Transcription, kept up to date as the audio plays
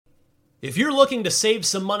If you're looking to save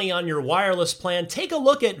some money on your wireless plan, take a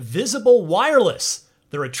look at Visible Wireless.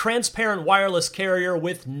 They're a transparent wireless carrier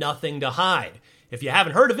with nothing to hide. If you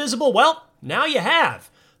haven't heard of Visible, well, now you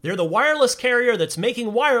have. They're the wireless carrier that's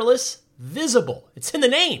making wireless visible. It's in the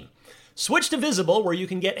name. Switch to Visible, where you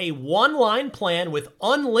can get a one-line plan with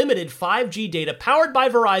unlimited 5G data powered by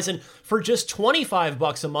Verizon for just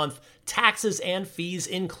 $25 a month, taxes and fees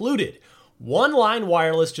included. One-line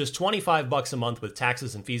wireless, just $25 a month with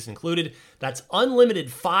taxes and fees included. That's unlimited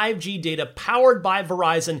 5G data powered by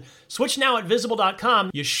Verizon. Switch now at Visible.com.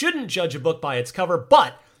 You shouldn't judge a book by its cover,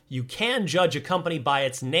 but you can judge a company by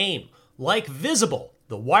its name, like Visible,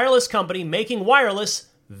 the wireless company making wireless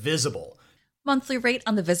visible. Monthly rate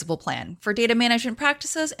on the Visible plan. For data management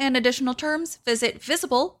practices and additional terms, visit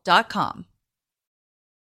Visible.com.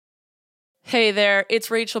 Hey there, it's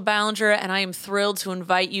Rachel Ballinger, and I am thrilled to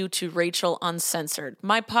invite you to Rachel Uncensored,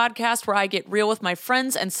 my podcast where I get real with my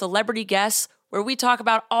friends and celebrity guests, where we talk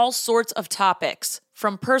about all sorts of topics.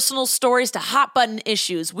 From personal stories to hot-button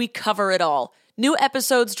issues, we cover it all. New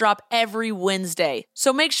episodes drop every Wednesday,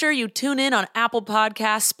 so make sure you tune in on Apple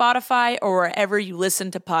Podcasts, Spotify, or wherever you listen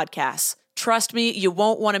to podcasts. Trust me, you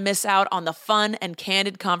won't want to miss out on the fun and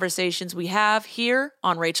candid conversations we have here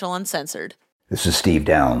on Rachel Uncensored. This is Steve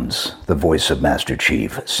Downs, the voice of Master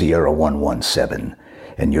Chief, Sierra 117,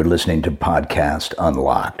 and you're listening to Podcast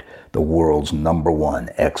Unlocked, the world's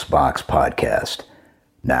 #1 Xbox podcast.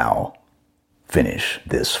 Now, finish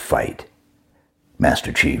this fight.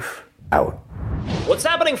 Master Chief, out. What's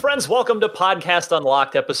happening, friends? Welcome to Podcast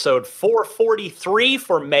Unlocked, episode 443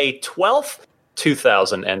 for May 12th,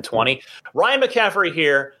 2020. Ryan McCaffrey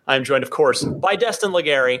here. I'm joined, of course, by Destin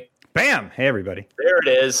Legary. Bam! Hey, everybody. There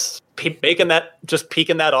it is. Peeking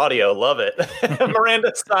that audio. Love it.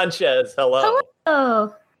 Miranda Sanchez. Hello.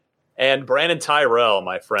 Hello. And Brandon Tyrell,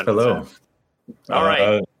 my friend. Hello. All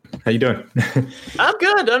right. How you doing? I'm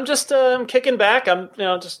good. I'm just kicking back. I'm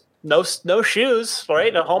just no shoes,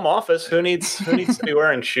 right? A home office. Who needs to be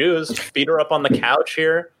wearing shoes? Feet are up on the couch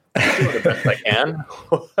here. I'm doing the best I can.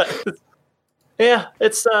 Yeah,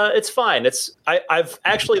 it's fine. I've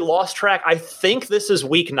actually lost track. I think this is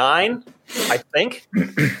week 9. I think.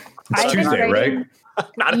 It's Tuesday, right? I'm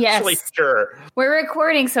not actually sure. We're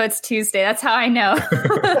recording, so it's Tuesday. That's how I know.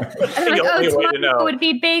 Tomorrow would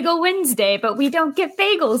be Bagel Wednesday, but we don't get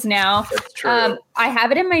bagels now. That's true. I have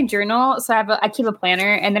it in my journal, so I keep a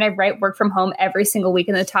planner, and then I write work from home every single week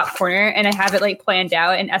in the top corner, and I have it planned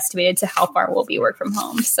out and estimated to how far we'll be work from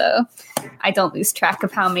home, so I don't lose track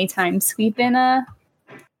of how many times we've been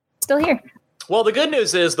still here. Well, the good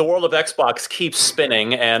news is the world of Xbox keeps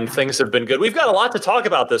spinning and things have been good. We've got a lot to talk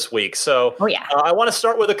about this week. So I want to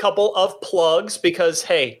start with a couple of plugs because,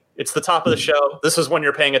 hey, it's the top of the show. This is when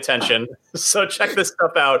you're paying attention. So check this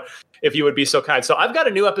stuff out if you would be so kind. So I've got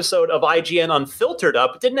a new episode of IGN Unfiltered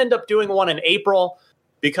up. Didn't end up doing one in April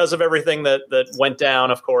because of everything that went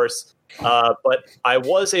down, of course. But I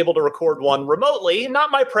was able to record one remotely.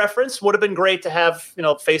 Not my preference. Would have been great to have,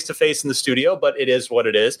 face-to-face in the studio, but it is what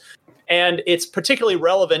it is. And it's particularly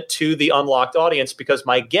relevant to the Unlocked audience because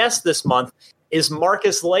my guest this month is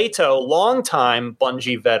Marcus Lehto, longtime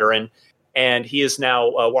Bungie veteran. And he is now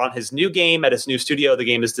on his new game at his new studio. The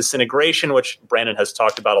game is Disintegration, which Brandon has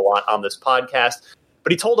talked about a lot on this podcast.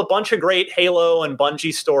 But he told a bunch of great Halo and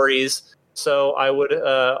Bungie stories. So I would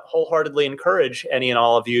wholeheartedly encourage any and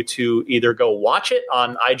all of you to either go watch it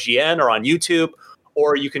on IGN or on YouTube,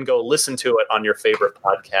 or you can go listen to it on your favorite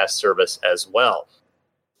podcast service as well.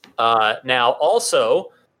 Now,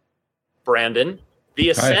 also, Brandon,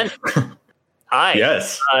 The Ascent. Hi.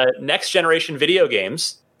 Yes. Next generation video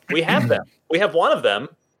games. We have them. We have one of them.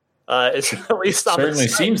 It's at least on certainly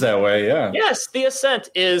seems that way. Yeah. Yes, The Ascent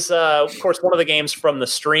is, of course, one of the games from the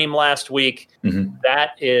stream last week. Mm-hmm.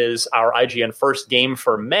 That is our IGN first game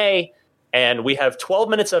for May, and we have 12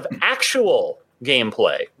 minutes of actual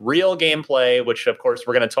gameplay, real gameplay. Which, of course,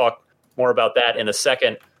 we're going to talk more about that in a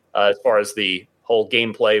second, as far as the whole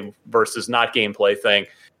gameplay versus not gameplay thing.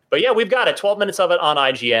 But yeah, we've got it. 12 minutes of it on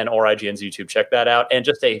IGN or IGN's YouTube. Check that out. And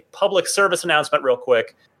just a public service announcement real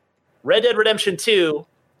quick. Red Dead Redemption 2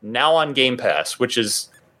 now on Game Pass, which is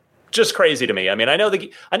just crazy to me. I mean, I know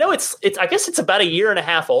it's I guess it's about a year and a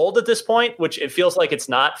half old at this point, which it feels like it's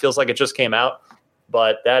not. Feels like it just came out.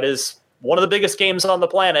 But that is one of the biggest games on the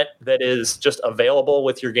planet that is just available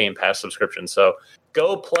with your Game Pass subscription. So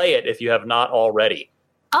go play it if you have not already.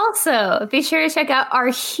 Also, be sure to check out our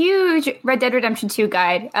huge Red Dead Redemption 2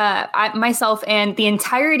 guide. Myself and the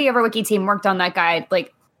entirety of our wiki team worked on that guide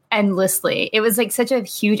endlessly. It was such a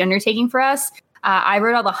huge undertaking for us. I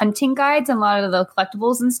wrote all the hunting guides and a lot of the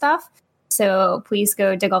collectibles and stuff. So please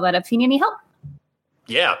go dig all that up if you need any help.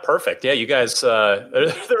 Yeah, perfect. Yeah, you guys,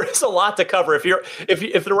 there is a lot to cover. If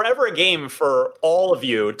there were ever a game for all of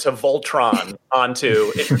you to Voltron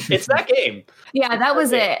onto, it's that game. Yeah, that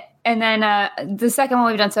was it. And then the second one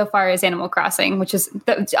we've done so far is Animal Crossing, which is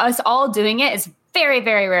us all doing it is very,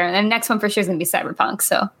 very rare. And the next one for sure is going to be Cyberpunk.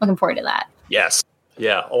 So looking forward to that. Yes.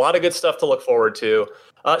 Yeah, a lot of good stuff to look forward to.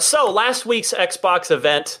 So last week's Xbox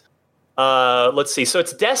event, let's see. So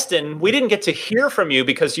it's Destin. We didn't get to hear from you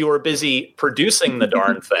because you were busy producing the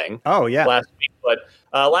darn thing. Oh, yeah. Last week. But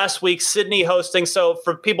last week, Sydney hosting. So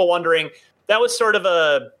for people wondering, that was sort of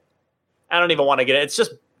I don't even want to get it. It's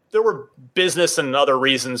just there were business and other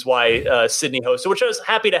reasons why Sydney hosted, which I was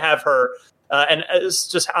happy to have her. And I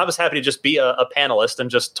was happy to just be a panelist and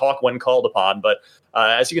just talk when called upon. But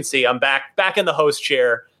as you can see, I'm back in the host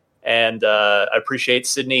chair. And I appreciate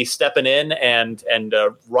Sydney stepping in and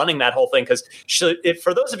running that whole thing. Because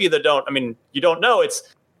for those of you that you don't know,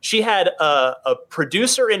 she had a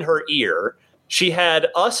producer in her ear. She had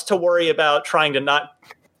us to worry about trying to not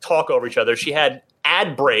talk over each other. She had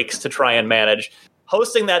ad breaks to try and manage.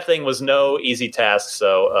 Hosting that thing was no easy task.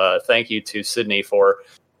 So thank you to Sydney for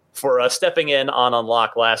stepping in on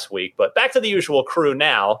Unlock last week. But back to the usual crew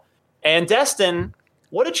now. And Destin,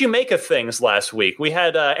 what did you make of things last week? We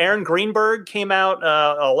had Aaron Greenberg came out.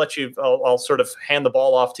 I'll sort of hand the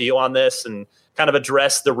ball off to you on this and kind of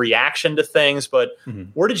address the reaction to things. But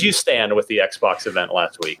where did you stand with the Xbox event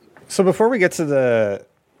last week? So before we get to the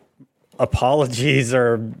apologies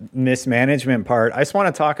or mismanagement part, I just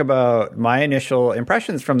want to talk about my initial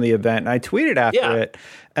impressions from the event. And I tweeted after it,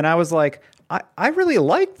 and I was like, I really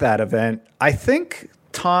liked that event. I think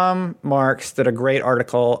Tom Marks did a great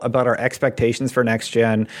article about our expectations for next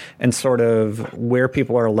gen and sort of where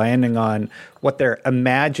people are landing on what they're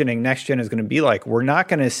imagining next gen is going to be like. We're not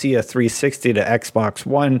going to see a 360 to Xbox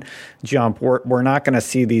One jump. We're not going to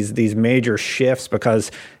see these major shifts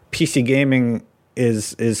because PC gaming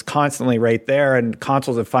is constantly right there, and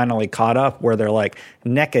consoles have finally caught up where they're like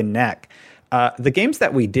neck and neck. The games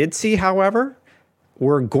that we did see, however,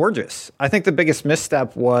 were gorgeous. I think the biggest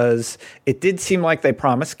misstep was it did seem like they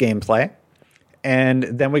promised gameplay, and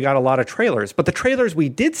then we got a lot of trailers. But the trailers we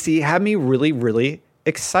did see had me really, really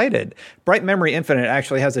excited. Bright Memory Infinite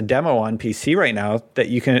actually has a demo on PC right now that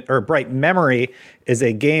you can, or Bright Memory is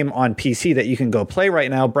a game on PC that you can go play right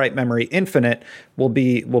now. Bright Memory Infinite will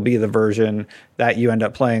be the version that you end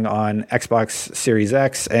up playing on Xbox Series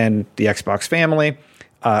X and the Xbox family.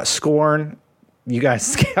 Scorn, you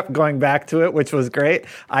guys kept going back to it, which was great.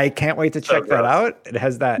 I can't wait to check that out. It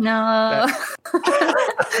has that. No.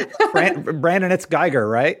 Brandon, it's Geiger,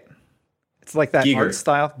 right? It's like that art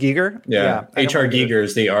style. Giger? Yeah. H.R. Giger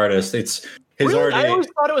is the artist. It's his art. I always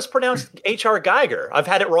thought it was pronounced H.R. Geiger. I've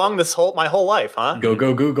had it wrong my whole life, huh? Go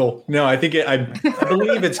Google. No, I think I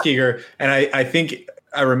believe it's Giger. And I think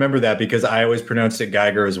I remember that because I always pronounced it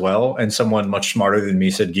Geiger as well. And someone much smarter than me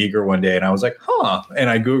said Giger one day. And I was like, huh. And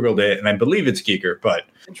I Googled it and I believe it's Giger. But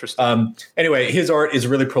interesting. Anyway, his art is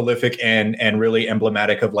really prolific and really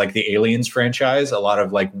emblematic of like the Aliens franchise. A lot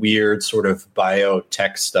of like weird sort of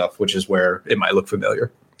biotech stuff, which is where it might look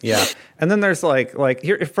familiar. Yeah. And then there's like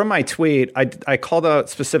here from my tweet, I called out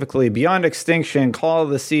specifically Beyond Extinction, Call of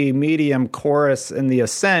the Sea, Medium, Chorus, and The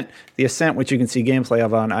Ascent, which you can see gameplay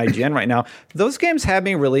of on IGN right now. Those games had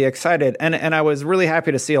me really excited. And I was really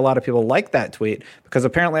happy to see a lot of people like that tweet because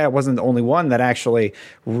apparently I wasn't the only one that actually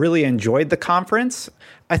really enjoyed the conference.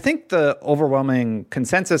 I think the overwhelming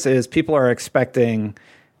consensus is people are expecting,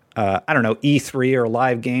 E3 or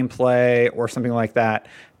live gameplay or something like that.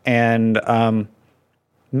 And,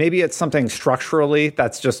 maybe it's something structurally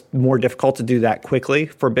that's just more difficult to do that quickly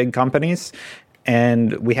for big companies.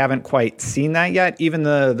 And we haven't quite seen that yet. Even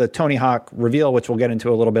the Tony Hawk reveal, which we'll get into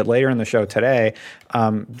a little bit later in the show today,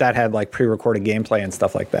 that had like pre-recorded gameplay and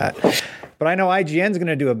stuff like that. But I know IGN's going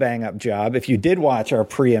to do a bang-up job. If you did watch our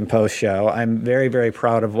pre- and post-show, I'm very, very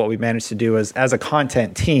proud of what we managed to do as a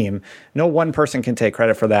content team. No one person can take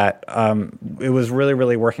credit for that. It was really,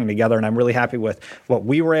 really working together, and I'm really happy with what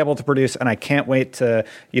we were able to produce, and I can't wait to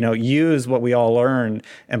use what we all learned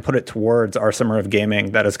and put it towards our summer of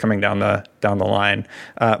gaming that is coming down the line.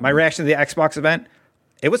 My reaction to the Xbox event,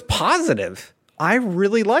 it was positive. I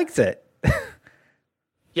really liked it.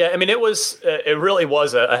 Yeah, I mean, it really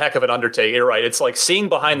was a heck of an undertaking. You're right. It's like seeing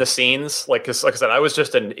behind the scenes. Like I said, I was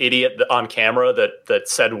just an idiot on camera that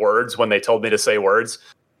said words when they told me to say words.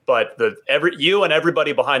 But you and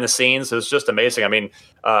everybody behind the scenes is just amazing. I mean,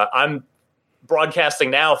 I'm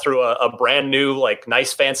broadcasting now through a brand new, like,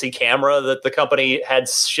 nice fancy camera that the company had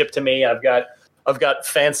shipped to me. I've got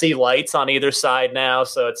fancy lights on either side now,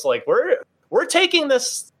 so it's like we're taking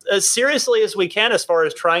this as seriously as we can as far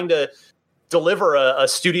as trying to deliver a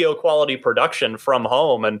studio quality production from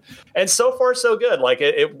home, and so far so good. Like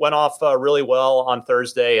it went off really well on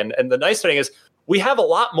Thursday, and the nice thing is we have a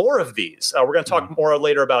lot more of these. We're going to talk more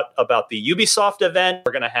later about the Ubisoft event.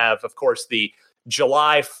 We're going to have, of course, the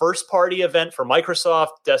July first party event for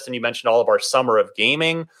Microsoft. Destin, you mentioned all of our summer of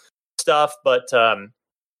gaming stuff, but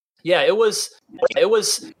yeah, it was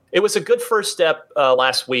a good first step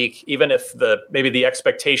last week, even if maybe the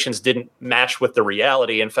expectations didn't match with the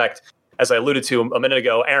reality. In fact, as I alluded to a minute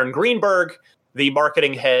ago, Aaron Greenberg, the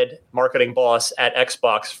marketing boss at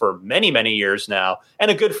Xbox for many, many years now,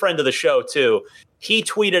 and a good friend of the show too, he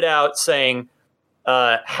tweeted out saying,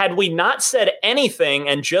 had we not said anything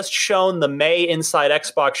and just shown the May Inside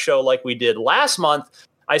Xbox show like we did last month,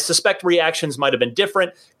 I suspect reactions might have been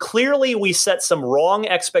different. Clearly, we set some wrong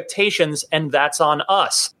expectations, and that's on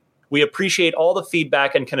us. We appreciate all the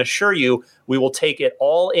feedback and can assure you we will take it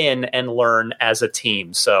all in and learn as a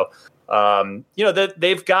team. So,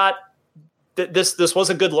 they've got this was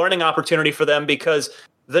a good learning opportunity for them, because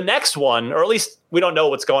the next one, or at least we don't know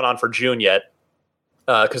what's going on for June yet,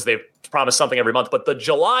 because they've promised something every month. But the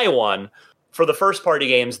July one for the first party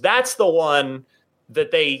games, that's the one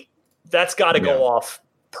that's got to go off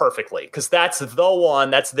perfectly, because that's the one,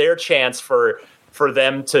 that's their chance for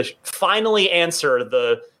them to finally answer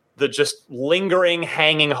the just lingering,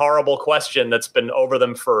 hanging, horrible question that's been over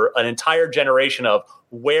them for an entire generation of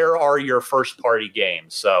where are your first party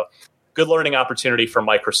games? So good learning opportunity for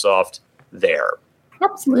Microsoft there.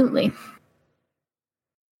 Absolutely.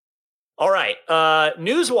 All right.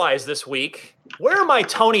 News-wise this week, where are my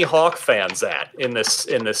Tony Hawk fans at in this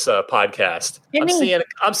podcast?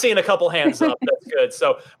 I'm seeing a couple hands up. That's good.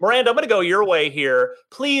 So, Miranda, I'm going to go your way here.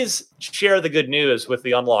 Please share the good news with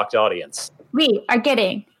the Unlocked audience. We are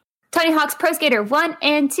getting Tony Hawk's Pro Skater 1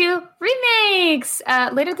 and 2 remakes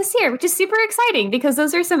later this year, which is super exciting because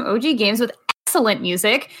those are some OG games with excellent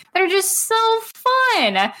music that are just so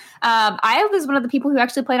fun. I was one of the people who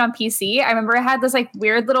actually played on PC. I remember I had this like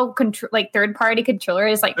weird little third-party controller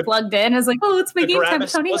is like plugged in. I was like, oh, it's my game time.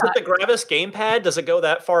 Tony Hawk. Was it the Gravis gamepad? Does it go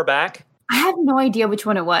that far back? I have no idea which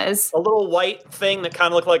one it was. A little white thing that kind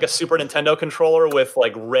of looked like a Super Nintendo controller with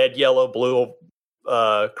like red, yellow, blue,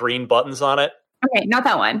 green buttons on it. Okay, not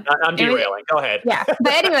that one. I'm derailing. Go ahead. Yeah.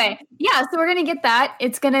 But anyway, so we're going to get that.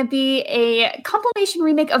 It's going to be a compilation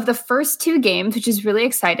remake of the first two games, which is really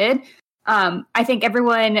excited. I think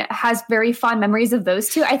everyone has very fond memories of those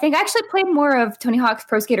two. I think I actually played more of Tony Hawk's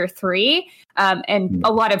Pro Skater 3 and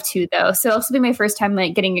a lot of 2, though. So this will be my first time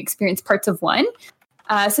getting experience parts of 1.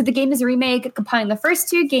 So the game is a remake compiling the first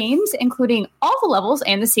two games, including all the levels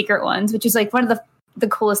and the secret ones, which is like one of the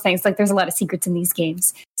coolest things. Like there's a lot of secrets in these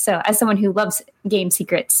games. So as someone who loves game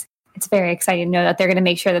secrets, it's very exciting to know that they're going to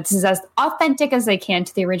make sure that this is as authentic as they can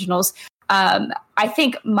to the originals. I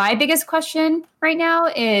think my biggest question right now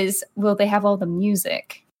is, will they have all the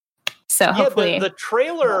music? So hopefully the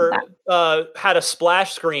trailer had a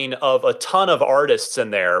splash screen of a ton of artists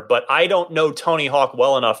in there, but I don't know Tony Hawk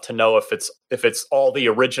well enough to know if it's all the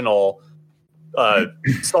original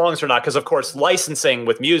songs or not. Because of course, licensing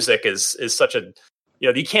with music is such a,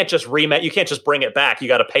 you can't just remake, you can't just bring it back. You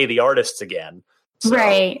got to pay the artists again. So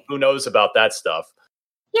right. Who knows about that stuff?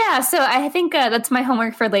 Yeah, so I think that's my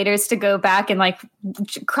homework for later is to go back and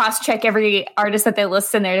cross-check every artist that they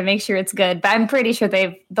list in there to make sure it's good. But I'm pretty sure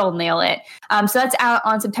they'll nail it. So that's out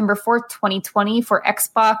on September 4th, 2020 for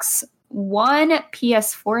Xbox One,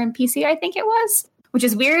 PS4, and PC, I think it was. Which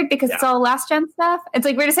is weird because it's all last-gen stuff. It's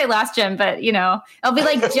weird to say last-gen, but, it'll be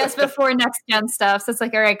just before next-gen stuff. So it's all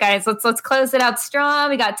right, guys, let's close it out strong.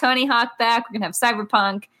 We got Tony Hawk back. We're going to have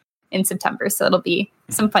Cyberpunk in September, so it'll be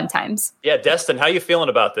some fun times. Yeah, Destin, how you feeling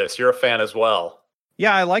about this? You're a fan as well.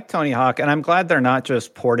 Yeah, I like Tony Hawk, and I'm glad they're not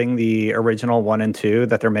just porting the original 1 and 2,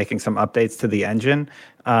 that they're making some updates to the engine.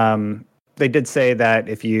 They did say that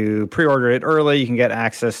if you pre-order it early, you can get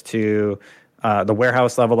access to the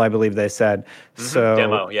warehouse level, I believe they said. Mm-hmm. So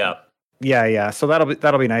demo, yeah. Yeah. So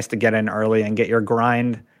that'll be nice to get in early and get your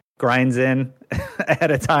grinds in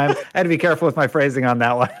ahead of time. I had to be careful with my phrasing on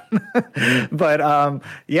that one. But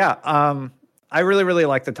I really, really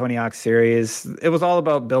like the Tony Hawk series. It was all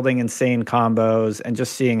about building insane combos and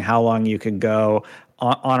just seeing how long you could go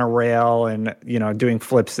on a rail and, doing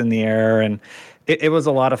flips in the air. And it was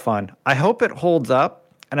a lot of fun. I hope it holds up,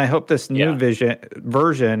 and I hope this new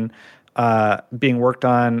version being worked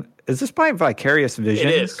on. Is this by Vicarious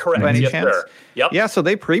Visions? It is, correct. By any yes, chance? Sir. Yep. Yeah, so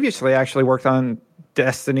they previously actually worked on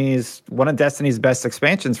one of Destiny's best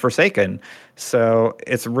expansions, Forsaken. So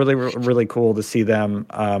it's really, really cool to see them,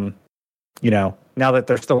 now that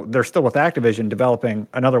they're still with Activision developing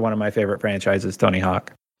another one of my favorite franchises, Tony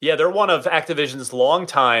Hawk. Yeah, they're one of Activision's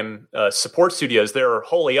longtime support studios. They're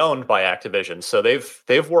wholly owned by Activision, so they've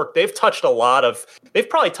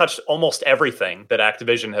probably touched almost everything that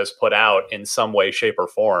Activision has put out in some way, shape, or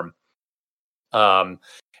form. And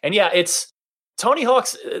yeah, it's Tony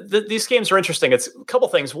Hawk's. These games are interesting. It's a couple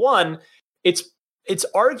things. One, it's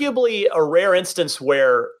arguably a rare instance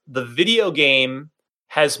where the video game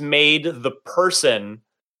has made the person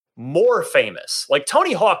more famous. Like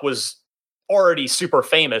Tony Hawk was already super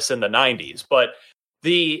famous in the 90s, but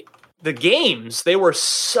the games, they were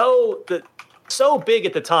so big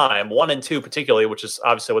at the time, 1 and 2 particularly, which is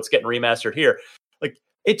obviously what's getting remastered here. Like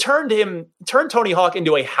it turned Tony Hawk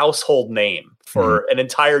into a household name for an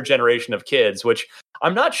entire generation of kids, which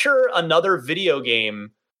I'm not sure another video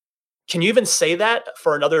game. Can you even say that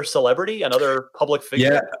for another celebrity, another public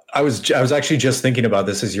figure? Yeah, I was actually just thinking about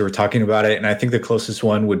this as you were talking about it, and I think the closest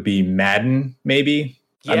one would be Madden, maybe.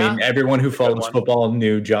 Yeah. I mean, everyone who follows football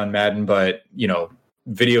knew John Madden, but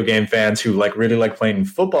video game fans who really like playing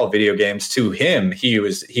football video games, to him, he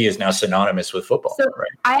is now synonymous with football. So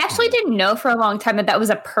right? I actually didn't know for a long time that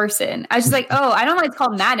was a person. I was just like, oh, I don't know why it's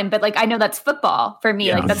called Madden, but I know that's football for me.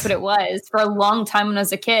 Yeah. Like that's what it was for a long time when I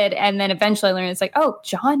was a kid, and then eventually I learned it's like, oh,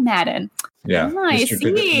 John Madden. Yeah, nice.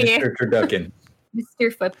 Mr. Turducken.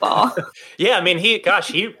 Mr. Football. Yeah, I mean, he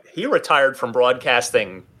retired from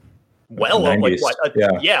broadcasting well,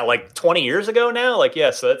 like 20 years ago now.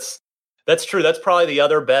 So that's true. That's probably the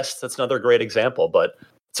other best. That's another great example, but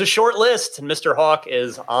it's a short list and Mr. Hawk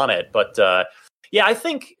is on it. But I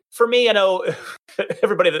think for me, I know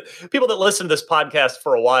people that listen to this podcast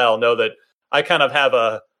for a while know that I kind of have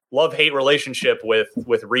a love-hate relationship with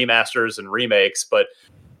remasters and remakes, but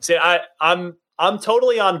see, I'm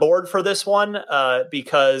totally on board for this one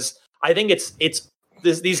because I think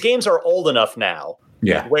these games are old enough now.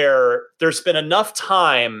 Yeah. Where there's been enough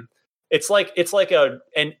time. It's like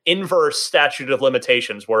an inverse statute of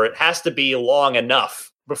limitations where it has to be long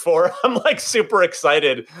enough before I'm super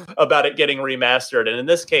excited about it getting remastered. And in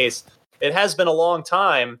this case, it has been a long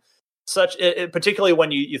time. Particularly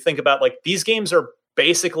when you think about these games are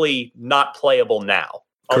basically not playable now.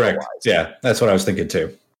 Correct. Otherwise. Yeah, that's what I was thinking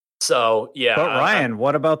too. So yeah. But Ryan,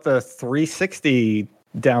 what about the 360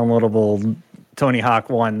 downloadable Tony Hawk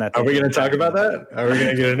one? Are we going to talk about that? Are we going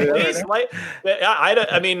to get into that?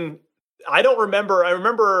 I don't remember. I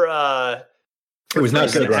remember it was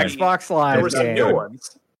not good. Right? Xbox Live. There were some new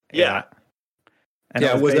ones. Yeah. And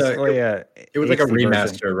it was basically it was like a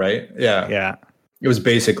remaster, version. Right? Yeah. Yeah. It was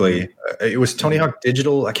basically it was Tony Hawk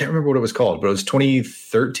Digital. I can't remember what it was called, but it was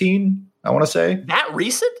 2013. I want to say that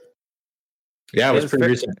recent. Yeah, it was pretty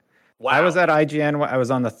recent. Wow. I was at IGN. I was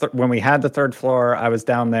on when we had the third floor. I was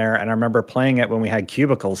down there, and I remember playing it when we had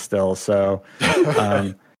cubicles still. So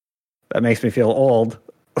that makes me feel old.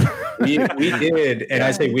 we did, and I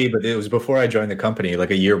say we, but it was before I joined the company, like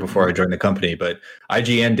a year before I joined the company. But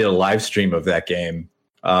IGN did a live stream of that game.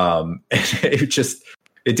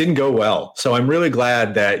 It didn't go well. So I'm really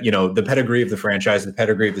glad that the pedigree of the franchise, the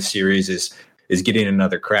pedigree of the series is getting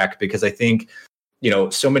another crack, because I think.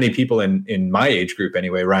 So many people in my age group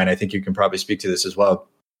anyway, Ryan, I think you can probably speak to this as well.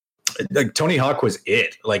 Tony Hawk was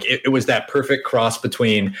it. It was that perfect cross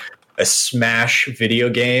between a Smash video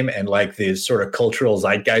game and the sort of cultural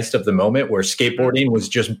zeitgeist of the moment where skateboarding was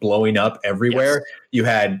just blowing up everywhere. Yes. You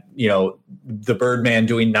had, the Birdman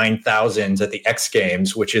doing 9,000s at the X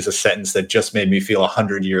Games, which is a sentence that just made me feel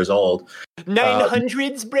 100 years old.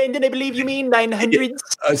 900s, Brandon, I believe you mean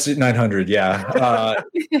 900s? 900, yeah.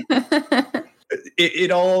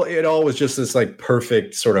 It all was just this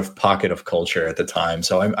perfect sort of pocket of culture at the time.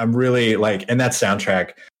 So I'm really and that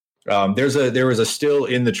soundtrack. There was a still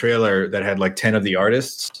in the trailer that had 10 of the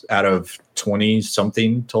artists out of 20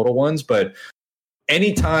 something total ones. But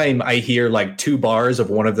anytime I hear 2 bars of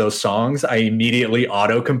one of those songs, I immediately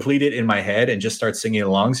auto complete it in my head and just start singing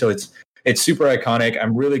along. So it's super iconic.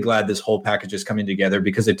 I'm really glad this whole package is coming together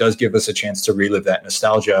because it does give us a chance to relive that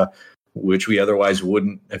nostalgia, which we otherwise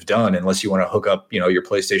wouldn't have done unless you want to hook up, your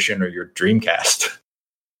PlayStation or your Dreamcast.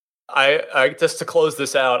 I just to close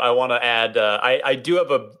this out, I want to add, I do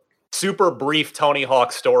have a super brief Tony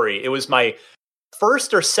Hawk story. It was my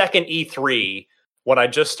first or second E3 when I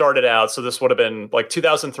just started out. So this would have been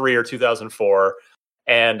 2003 or 2004.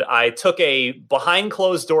 And I took a behind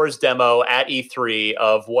closed doors demo at E3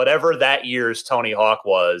 of whatever that year's Tony Hawk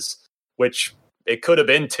was, which it could have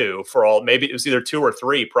been 2 for all. Maybe it was either 2 or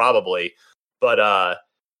 3, probably. But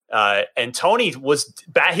and Tony was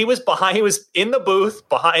back. He was in the booth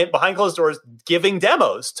behind closed doors giving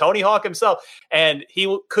demos. Tony Hawk himself, and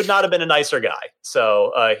he could not have been a nicer guy.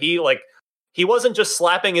 So he wasn't just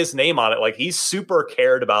slapping his name on it. He super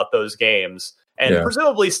cared about those games and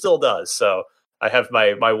presumably still does. So I have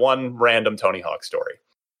my one random Tony Hawk story.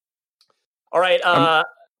 All right.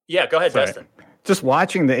 Yeah, go ahead, Destin. Just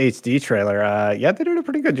watching the HD trailer, they did a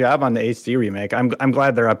pretty good job on the HD remake. I'm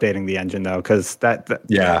glad they're updating the engine though, because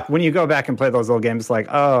when you go back and play those old games,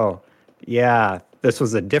 like, oh yeah, this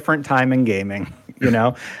was a different time in gaming, you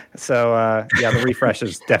know. So the refresh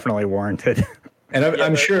is definitely warranted. And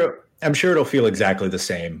I'm sure it'll feel exactly the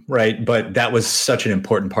same, right? But that was such an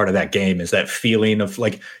important part of that game, is that feeling of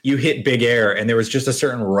like you hit big air and there was just a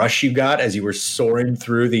certain rush you got as you were soaring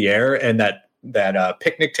through the air, and that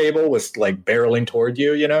picnic table was like barreling toward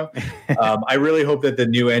you, you know. I really hope that the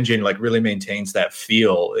new engine like really maintains that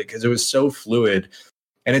feel, because it was so fluid,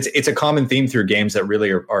 and it's a common theme through games that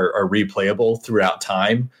really are replayable throughout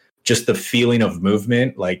time. Just the feeling of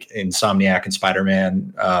movement, like Insomniac and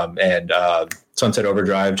Spider-Man and Sunset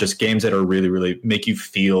Overdrive, just games that are really, really make you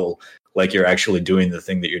feel like you're actually doing the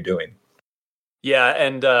thing that you're doing. Yeah,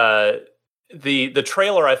 and the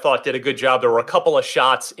trailer, I thought, did a good job. There were a couple of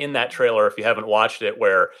shots in that trailer, if you haven't watched it,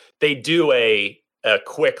 where they do a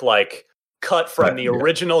quick like cut from the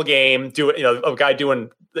original game, a guy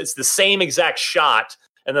doing it's the same exact shot,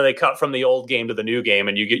 and then they cut from the old game to the new game,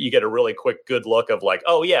 and you get a really quick good look of like,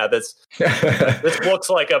 oh yeah, this looks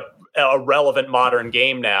like a relevant modern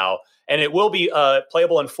game now, and it will be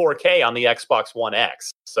playable in 4K on the Xbox One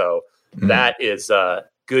X. So that is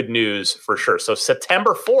good news for sure. So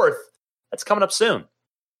September 4th. That's coming up soon.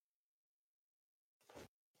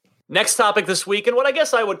 Next topic this week, and what I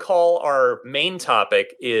guess I would call our main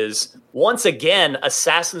topic, is once again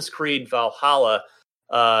Assassin's Creed Valhalla.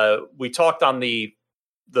 We talked on the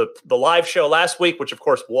live show last week, which of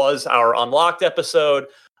course was our Unlocked episode,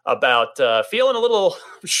 about feeling a little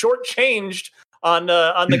shortchanged on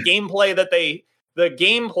the gameplay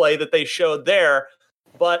that they showed there.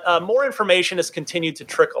 But more information has continued to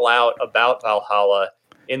trickle out about Valhalla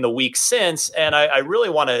in the week since, and I really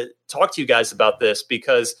want to talk to you guys about this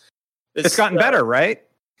because it's gotten better, right?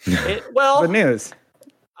 Good news.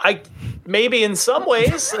 Maybe in some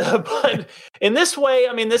ways, but in this way,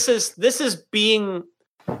 I mean, this is being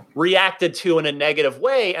reacted to in a negative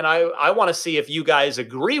way, and I want to see if you guys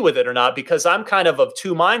agree with it or not, because I'm kind of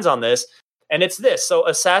two minds on this, and it's this. So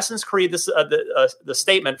Assassin's Creed, this the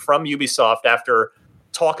statement from Ubisoft after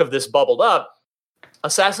talk of this bubbled up.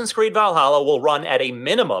 Assassin's Creed Valhalla will run at a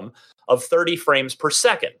minimum of 30 frames per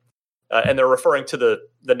second. And they're referring to the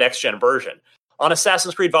next-gen version. On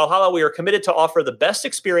Assassin's Creed Valhalla, we are committed to offer the best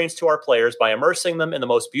experience to our players by immersing them in the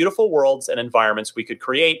most beautiful worlds and environments we could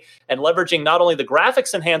create, and leveraging not only the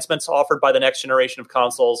graphics enhancements offered by the next generation of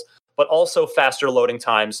consoles, but also faster loading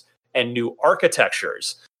times and new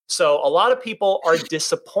architectures. So a lot of people are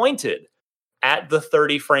disappointed at the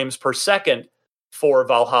 30 frames per second for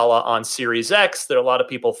Valhalla on Series X. There are a lot of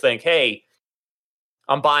people think, hey,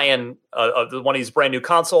 I'm buying one of these brand new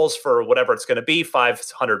consoles for whatever it's going to be,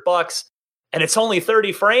 $500, and it's only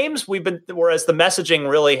 30 frames. Whereas the messaging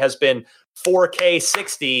really has been 4K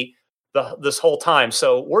 60 this whole time.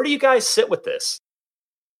 So where do you guys sit with this?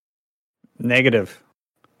 Negative.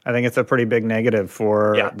 I think it's a pretty big negative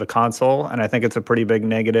for the console, and I think it's a pretty big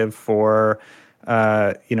negative for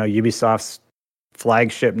Ubisoft's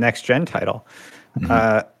flagship next gen title.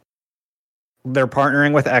 They're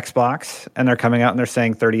partnering with Xbox, and they're coming out and they're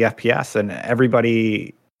saying 30 FPS, and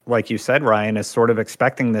everybody, like you said, Ryan, is sort of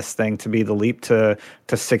expecting this thing to be the leap to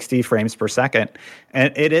 60 frames per second,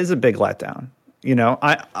 and it is a big letdown. You know,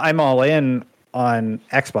 I'm all in on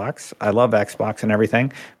Xbox. I love Xbox and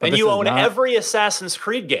everything. And you own every Assassin's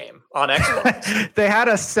Creed game on Xbox. They had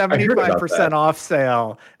a 75% off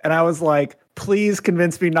sale, and I was like, please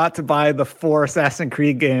convince me not to buy the 4 Assassin's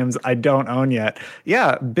Creed games I don't own yet.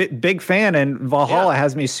 Yeah, big fan, and Valhalla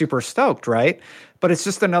has me super stoked, right? But it's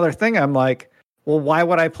just another thing. I'm like, well, why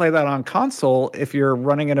would I play that on console if you're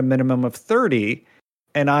running at a minimum of 30?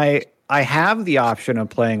 And I have the option of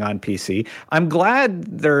playing on PC. I'm glad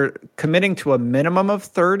they're committing to a minimum of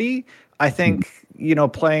 30. I think,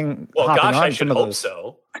 playing... Well, gosh, I should hope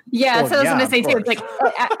so. Yeah, so I was going to say too, it's like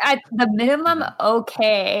at the minimum,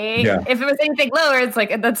 okay. Yeah. If it was anything lower, it's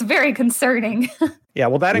like, that's very concerning. Yeah,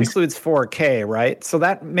 well, that includes 4K, right? So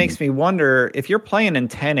that makes me wonder, if you're playing in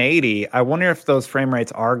 1080, I wonder if those frame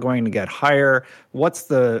rates are going to get higher. What's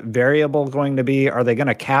the variable going to be? Are they going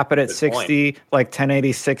to cap it at 60, like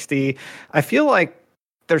 1080, 60? I feel like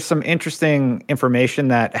there's some interesting information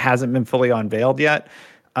that hasn't been fully unveiled yet,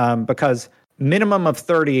 because minimum of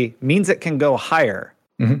 30 means it can go higher.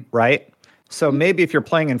 Right? So maybe if you're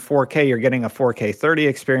playing in 4K, you're getting a 4K 30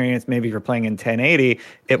 experience. Maybe if you're playing in 1080,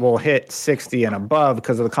 it will hit 60 and above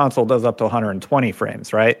because the console does up to 120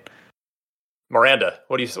 frames, right? Miranda,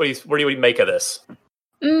 what do you make of this?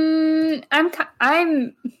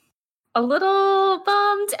 I'm a little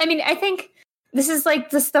bummed. I mean, I think this is like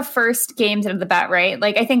just the first games out of the bat, right?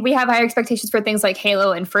 Like, I think we have higher expectations for things like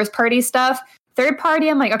Halo and first party stuff. Third party,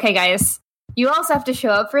 I'm like, okay, guys, you also have to show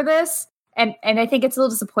up for this. And I think it's a little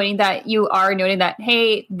disappointing that you are noting that,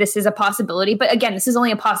 hey, this is a possibility. But again, this is only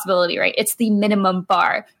a possibility, right? It's the minimum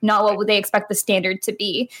bar, not what would they expect the standard to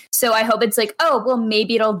be. So I hope it's like, oh, well,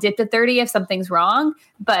 maybe it'll dip to 30 if something's wrong.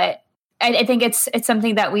 But I think it's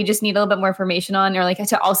something that we just need a little bit more information on, or like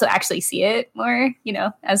to also actually see it more,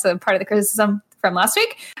 as a part of the criticism from last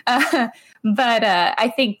week. But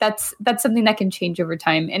I think that's something that can change over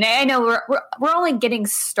time. And I know we're only getting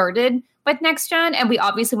started with next gen, and we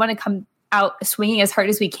obviously want to come out swinging as hard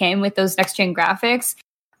as we can with those next gen graphics,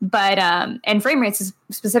 but and frame rates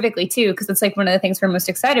specifically too, because it's like one of the things we're most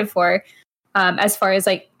excited for, as far as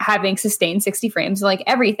like having sustained 60 frames, like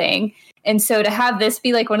everything. And so to have this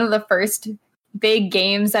be like one of the first big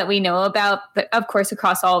games that we know about, but of course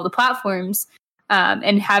across all of the platforms,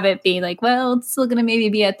 and have it be like, well, it's still gonna maybe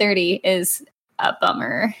be at 30 is a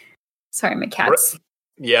bummer. Sorry, my cats.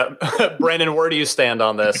 Yeah, Brandon, where do you stand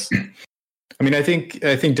on this? I mean, I think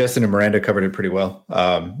Destin and Miranda covered it pretty well.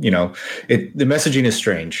 The messaging is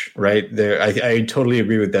strange, right? I totally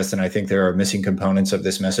agree with Destin. I think there are missing components of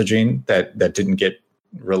this messaging that didn't get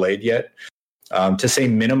relayed yet. To say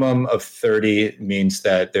minimum of 30 means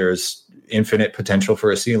that there's infinite potential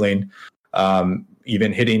for a ceiling,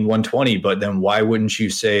 even hitting 120. But then why wouldn't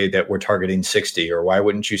you say that we're targeting 60, or why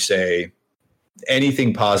wouldn't you say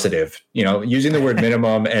anything positive? Using the word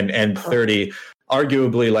minimum and 30.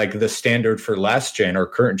 Arguably like the standard for last gen or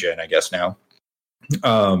current gen, I guess now.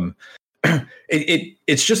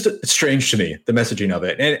 It's just strange to me, the messaging of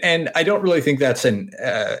it, and I don't really think that's an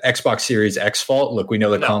Xbox Series X fault. Look, we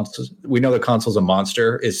know the console's a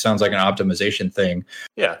monster. It sounds like an optimization thing.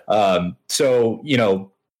 Yeah. So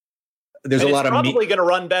there's a lot of probably going to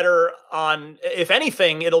run better on. If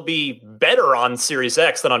anything, it'll be better on Series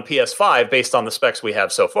X than on PS5 based on the specs we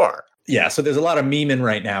have so far. Yeah, so there's a lot of memeing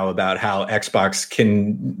right now about how Xbox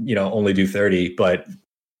can, only do 30, but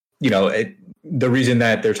the reason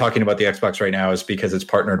that they're talking about the Xbox right now is because it's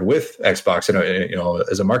partnered with Xbox,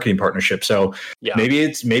 as a marketing partnership. So yeah. maybe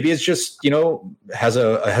it's just has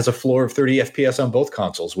a floor of 30 FPS on both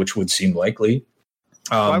consoles, which would seem likely.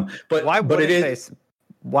 Why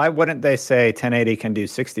wouldn't they say 1080 can do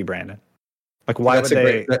 60, Brandon? Like, why would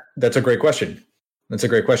they? That's a great question. I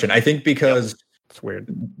think because. Yep. It's weird.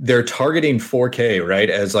 They're targeting 4K, right?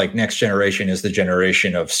 As like next generation is the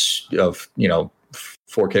generation of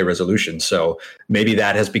 4K resolution. So maybe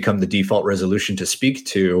that has become the default resolution to speak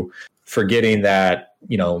to, forgetting that,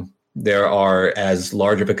 there are as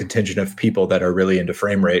large of a contingent of people that are really into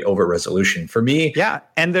frame rate over resolution. For me, yeah,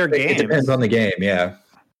 and their games. It depends on the game, yeah.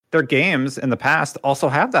 Their games in the past also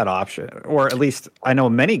have that option, or at least I know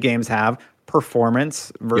many games have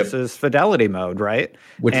performance versus fidelity mode, right?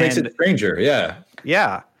 Which makes it stranger, yeah.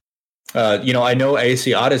 Yeah. I know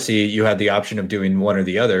AC Odyssey, you had the option of doing one or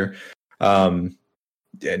the other. And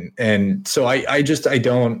so I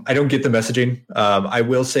don't get the messaging. I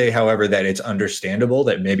will say, however, that it's understandable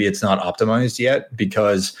that maybe it's not optimized yet,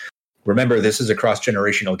 because remember, this is a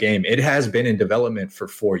cross-generational game. It has been in development for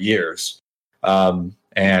 4 years. And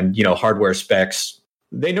hardware specs,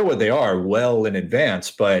 they know what they are well in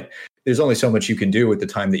advance, but there's only so much you can do with the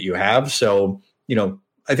time that you have. So,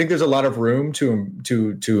 I think there's a lot of room to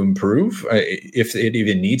improve if it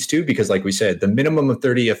even needs to, because like we said, the minimum of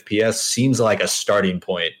 30 FPS seems like a starting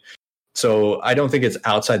point. So I don't think it's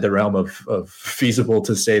outside the realm of feasible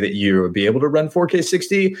to say that you would be able to run 4K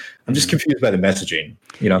 60. I'm just confused by the messaging,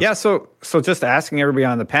 Yeah. So just asking everybody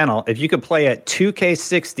on the panel, if you could play at 2K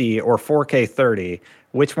 60 or 4K 30,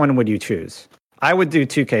 which one would you choose? I would do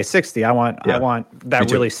 2K 60. I want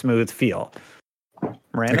that really smooth feel.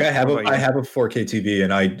 Miranda, I have a 4K TV,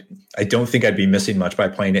 and I don't think I'd be missing much by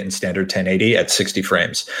playing it in standard 1080 at 60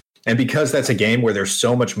 frames. And because that's a game where there's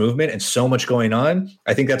so much movement and so much going on,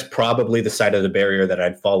 I think that's probably the side of the barrier that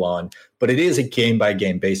I'd fall on. But it is a game by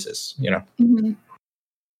game basis, Mm-hmm.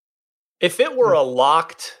 If it were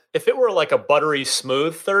like a buttery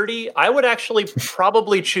smooth 30, I would actually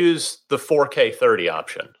probably choose the 4K 30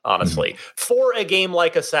 option, honestly, for a game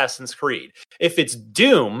like Assassin's Creed. If it's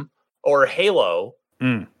Doom or Halo,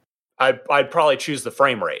 I'd probably choose the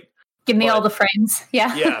frame rate. Give me all the frames.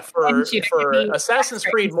 Yeah. Yeah. For Assassin's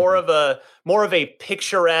Creed, more of a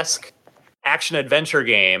picturesque action adventure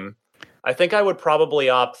game, I think I would probably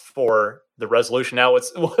opt for the resolution. Now,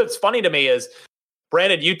 what's funny to me is,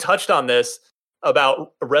 Brandon, you touched on this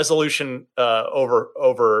about resolution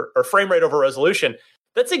over frame rate over resolution.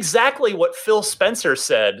 That's exactly what Phil Spencer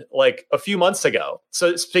said like a few months ago.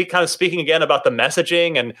 So kind of speaking again about the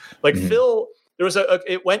messaging and like Phil, there was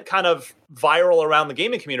it went kind of viral around the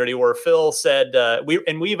gaming community where Phil said, we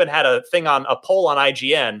even had a poll on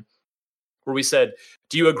IGN where we said,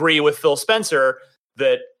 do you agree with Phil Spencer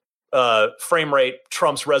that frame rate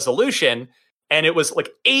trumps resolution? And it was like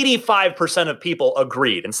 85% of people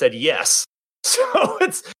agreed and said yes. So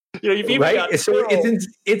it's, you've even got so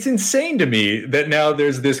it's insane to me that now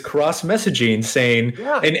there's this cross messaging saying,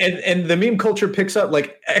 and the meme culture picks up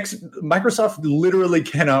like Microsoft literally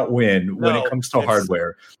cannot win when it comes to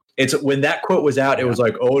hardware. It's when that quote was out, it was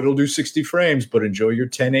like, oh, it'll do 60 frames, but enjoy your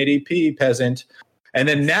 1080p, peasant. And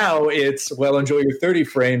then now it's, well, enjoy your 30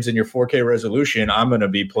 frames and your 4K resolution. I'm going to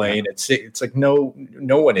be playing at 6. It's like, no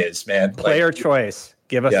one is, man. Player choice.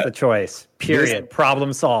 Give us the choice. Period.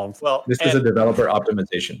 Problem solved. Well, this is a developer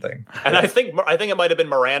optimization thing. And I think it might have been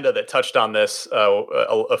Miranda that touched on this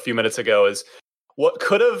a few minutes ago. Is what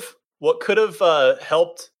could have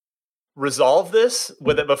helped resolve this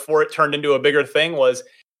with it before it turned into a bigger thing was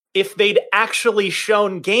if they'd actually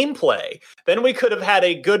shown gameplay. Then we could have had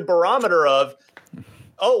a good barometer of,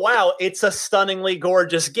 oh wow, it's a stunningly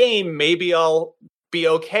gorgeous game. Maybe I'll be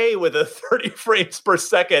okay with a 30 frames per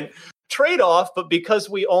second trade-off, but because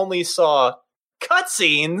we only saw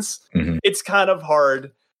cutscenes, it's kind of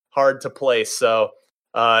hard to play. So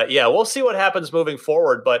we'll see what happens moving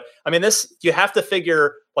forward. But I mean, this, you have to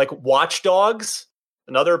figure like Watch Dogs,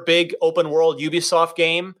 another big open world Ubisoft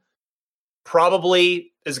game,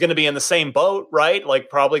 probably is going to be in the same boat, right? Like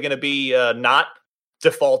probably going to be not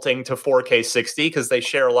defaulting to 4K 60 because they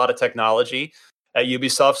share a lot of technology at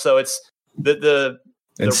Ubisoft. So it's the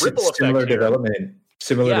ripple effect similar here.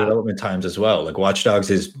 Development times as well. Like Watch Dogs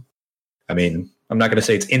is, I mean, I'm not going to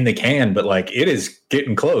say it's in the can, but like it is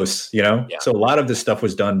getting close, Yeah. So a lot of this stuff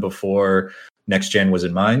was done before next gen was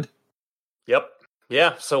in mind. Yep.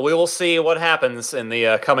 Yeah. So we will see what happens in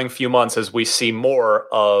the coming few months as we see more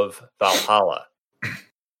of Valhalla.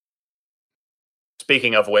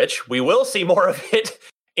 Speaking of which, we will see more of it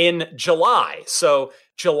in July. So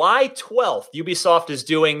July 12th, Ubisoft is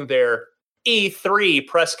doing their E3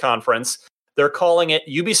 press conference. They're calling it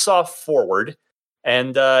Ubisoft Forward,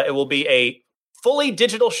 and it will be a fully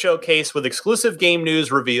digital showcase with exclusive game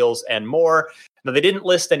news, reveals, and more. Now, they didn't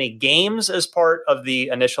list any games as part of the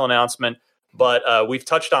initial announcement, but we've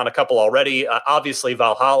touched on a couple already. Obviously,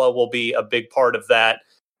 Valhalla will be a big part of that.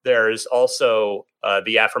 There's also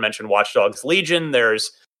the aforementioned Watch Dogs Legion.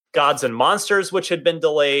 There's Gods and Monsters, which had been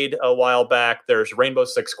delayed a while back. There's Rainbow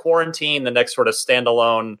Six Quarantine, the next sort of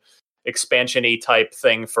standalone expansion-y type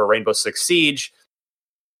thing for Rainbow Six Siege.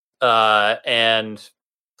 And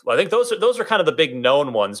I think those are kind of the big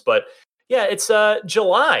known ones, but yeah, it's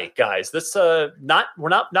July, guys. This we're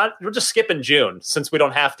just skipping June since we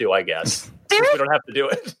don't have to, I guess. Since we don't have to do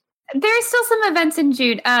it. There are still some events in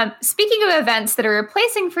June. Speaking of events that are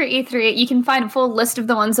replacing for E3, you can find a full list of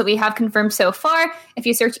the ones that we have confirmed so far. If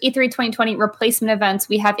you search E3 2020 replacement events,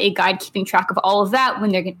 we have a guide keeping track of all of that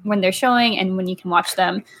when they're showing and when you can watch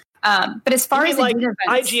them. But as far as like events,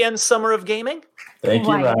 IGN Summer of Gaming? Thank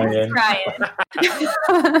you, Ryan.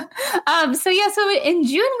 So in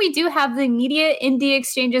June we do have the Media Indie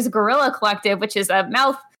Exchange's Guerrilla Collective, which is a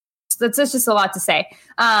mouth. That's just a lot to say.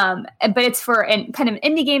 But it's for kind of an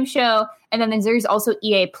indie game show, and then there's also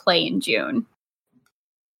EA Play in June.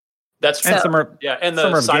 That's true. And summer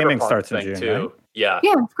the of gaming Cyberpunk starts in June, too. right?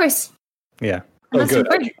 Yeah, of course. Yeah. Oh, good.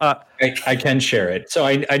 I can share it. So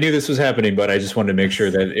I knew this was happening, but I just wanted to make sure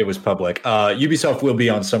that it was public. Ubisoft will be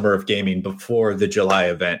on Summer of Gaming before the July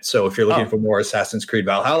event. So if you're looking for more Assassin's Creed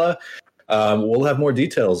Valhalla, we'll have more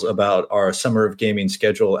details about our Summer of Gaming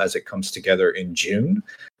schedule as it comes together in June.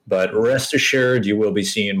 But rest assured, you will be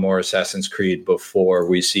seeing more Assassin's Creed before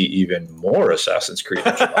we see even more Assassin's Creed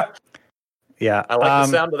in July. Yeah. I like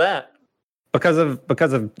the sound of that. Because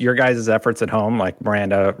of your guys' efforts at home, like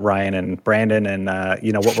Miranda, Ryan, and Brandon, and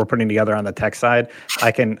what we're putting together on the tech side,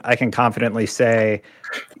 I can confidently say,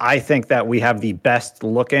 I think that we have the best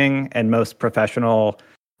looking and most professional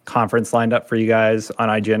conference lined up for you guys on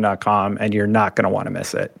IGN.com, and you're not going to want to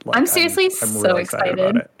miss it. Like, I'm seriously I'm so really excited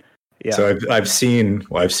about it. Yeah. So I've seen.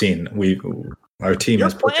 Our team You're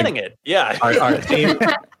is planning it. Yeah.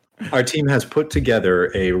 Our team has put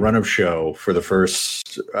together a run of show for the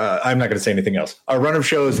first. I'm not going to say anything else. Our run of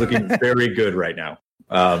show is looking very good right now.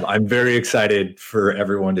 I'm very excited for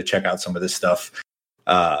everyone to check out some of this stuff.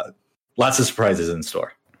 Lots of surprises in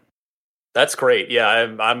store. That's great.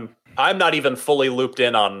 Yeah, I'm not even fully looped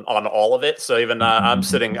in on all of it. So even I'm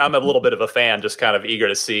a little bit of a fan, just kind of eager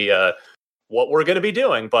to see what we're going to be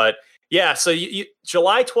doing. But Yeah, so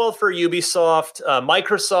July 12th for Ubisoft,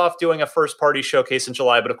 Microsoft doing a first-party showcase in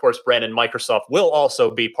July, but of course, Brandon, Microsoft will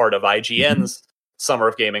also be part of IGN's Summer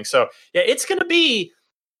of Gaming. So yeah, it's going to be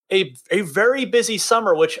a very busy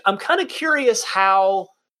summer, which I'm kind of curious how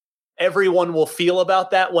everyone will feel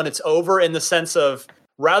about that when it's over, in the sense of,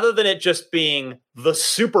 rather than it just being the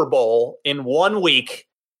Super Bowl in 1 week,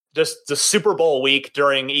 just the Super Bowl week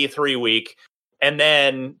during E3 week, and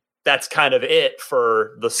then that's kind of it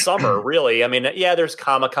for the summer, really. I mean, yeah, there's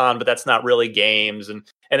Comic-Con, but that's not really games. And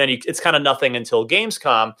then it's kind of nothing until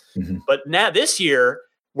Gamescom. Mm-hmm. But now this year,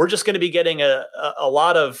 we're just going to be getting a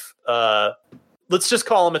lot of, let's just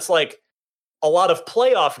call them, it's like a lot of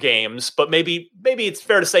playoff games, but maybe it's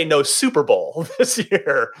fair to say no Super Bowl this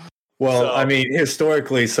year. Well, so, I mean,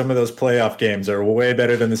 historically, some of those playoff games are way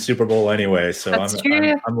better than the Super Bowl anyway. So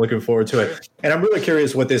I'm looking forward to it. And I'm really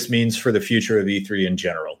curious what this means for the future of E3 in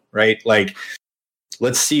general, right? Like,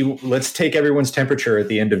 let's take everyone's temperature at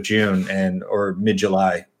the end of June or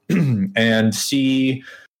mid-July and see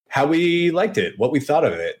how we liked it, what we thought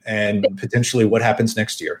of it, and potentially what happens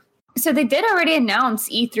next year. So they did already announce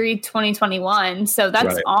E3 2021. So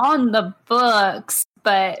that's on the books.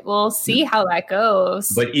 But we'll see how that goes.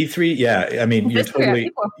 But E3, yeah, I mean, you're totally...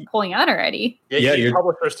 People are pulling out already. Yeah, you need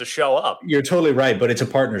publishers to show up. You're totally right, but it's a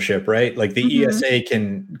partnership, right? Like the ESA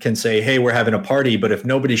can say, hey, we're having a party, but if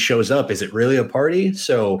nobody shows up, is it really a party?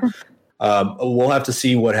 So we'll have to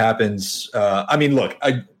see what happens. I mean, look,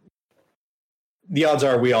 the odds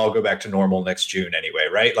are we all go back to normal next June anyway,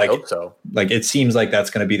 right? Like, I hope so. Like, it seems like that's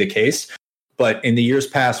going to be the case. But in the years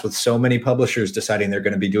past, with so many publishers deciding they're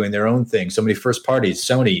going to be doing their own thing, so many first parties,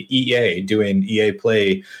 Sony, EA, doing EA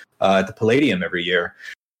Play at the Palladium every year,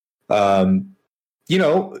 the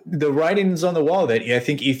writing's on the wall that I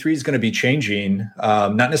think E3 is going to be changing,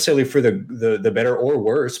 not necessarily for the better or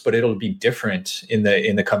worse, but it'll be different in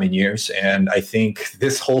the coming years. And I think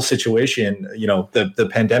this whole situation, the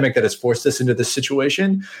pandemic that has forced us into this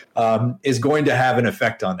situation, is going to have an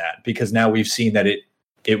effect on that, because now we've seen that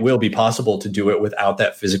it will be possible to do it without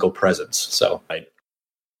that physical presence. So,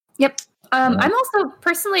 Yep. I'm also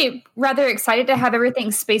personally rather excited to have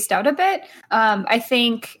everything spaced out a bit. I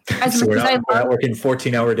think as much as we're not working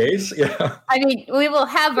 14-hour days. Yeah. I mean, we will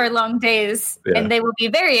have our long days, and they will be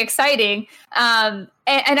very exciting. And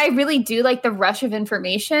I really do like the rush of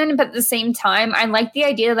information, but at the same time, I like the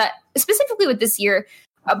idea that, specifically with this year,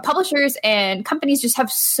 publishers and companies just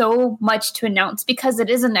have so much to announce because it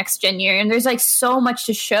is a next gen year and there's like so much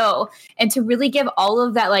to show, and to really give all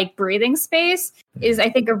of that like breathing space is,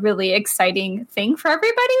 I think, a really exciting thing for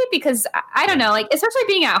everybody, because I don't know, like, especially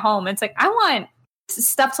being at home, it's like I want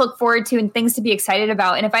stuff to look forward to and things to be excited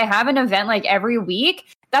about. And if I have an event like every week,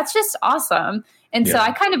 that's just awesome. And so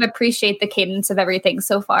I kind of appreciate the cadence of everything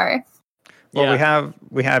so far. Well,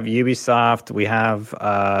 we have Ubisoft, we have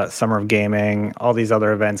Summer of Gaming, all these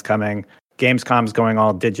other events coming. Gamescom's going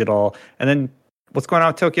all digital, and then what's going on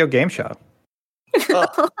with Tokyo Game Show?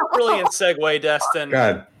 Brilliant segue, Destin.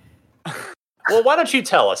 God. Well, why don't you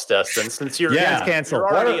tell us, Destin, since it's canceled.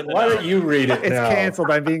 Why don't you read it? It's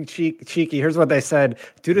canceled. I'm being cheeky. Here's what they said.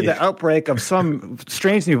 Due to the outbreak of some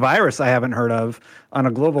strange new virus I haven't heard of on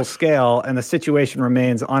a global scale, and the situation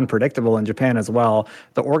remains unpredictable in Japan as well,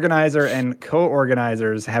 the organizer and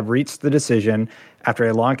co-organizers have reached the decision, after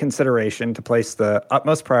a long consideration, to place the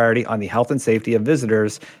utmost priority on the health and safety of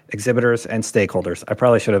visitors, exhibitors, and stakeholders. I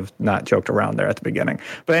probably should have not joked around there at the beginning.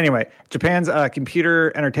 But anyway, Japan's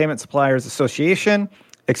Computer Entertainment Suppliers Association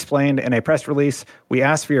explained in a press release, "We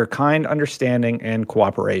ask for your kind understanding and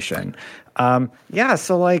cooperation."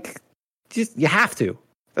 So like, you have to.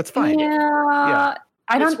 That's fine. Yeah.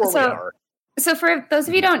 I don't. So for those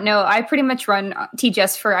of you who don't know, I pretty much run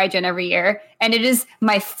TGS for IGN every year, and it is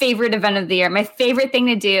my favorite event of the year, my favorite thing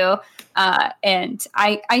to do. And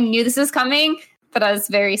I knew this was coming, but I was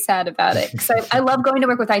very sad about it. So I love going to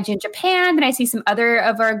work with IGN Japan, and I see some other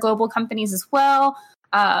of our global companies as well.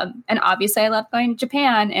 And obviously I love going to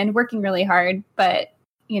Japan and working really hard, but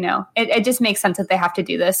it just makes sense that they have to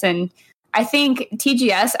do this. And I think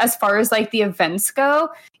TGS, as far as like the events go,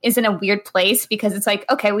 is in a weird place, because it's like,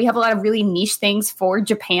 okay, we have a lot of really niche things for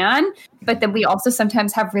Japan, but then we also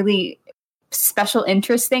sometimes have really special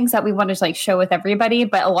interest things that we want to like show with everybody.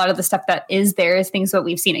 But a lot of the stuff that is there is things that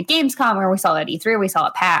we've seen at Gamescom, or we saw at E3, or we saw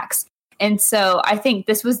at PAX. And so I think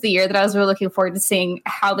this was the year that I was really looking forward to seeing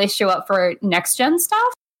how they show up for next gen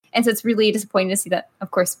stuff. And so it's really disappointing to see that,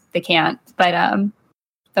 of course, they can't. But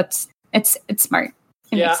it's smart.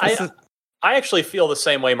 I actually feel the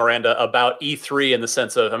same way, Miranda, about E3, in the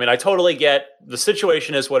sense of, I mean, I totally get the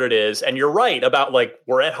situation is what it is. And you're right about, like,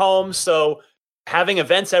 we're at home, so having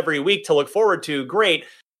events every week to look forward to, great.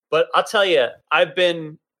 But I'll tell you, I've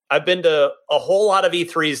been to a whole lot of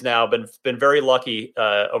E3s now. Been very lucky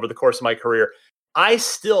over the course of my career. I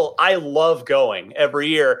love going every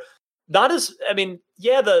year.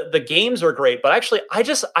 The games are great, but actually,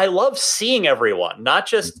 I love seeing everyone. Not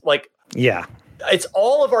just it's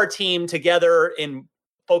all of our team together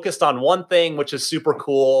focused on one thing, which is super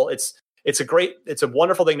cool. It's a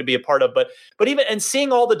wonderful thing to be a part of, but even and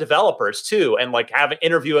seeing all the developers too, and like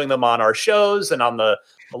interviewing them on our shows and on the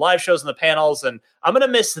live shows and the panels. And I'm going to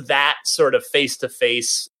miss that sort of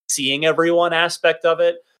face-to-face seeing everyone aspect of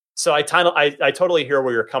it. So I totally hear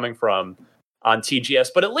where you're coming from on TGS,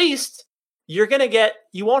 but at least you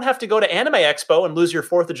won't have to go to Anime Expo and lose your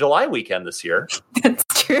 4th of July weekend this year. That's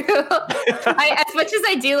true. As much as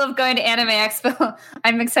I do love going to Anime Expo,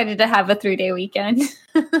 I'm excited to have a 3-day weekend.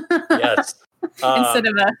 Yes. Instead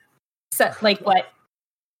of a set,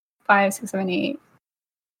 5, 6, 7, 8,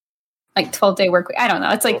 12-day work week. I don't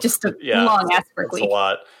know. It's just a long ass work week. It's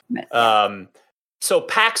a lot. So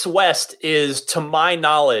PAX West is, to my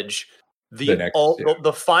knowledge,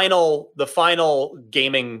 the final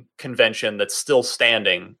gaming convention that's still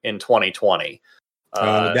standing in 2020.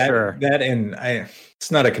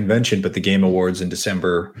 It's not a convention, but the Game Awards in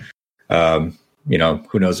December.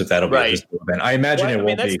 Who knows if that'll be a physical event? I imagine it won't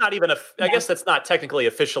be. That's not even I guess that's not technically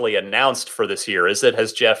officially announced for this year, is it?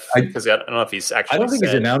 Has Jeff? Because I don't know if he's actually. I don't think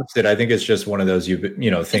he's announced it. I think it's just one of those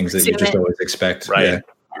things that you just always expect, right?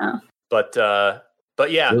 Yeah. But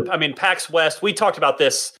yeah, I mean, PAX West. We talked about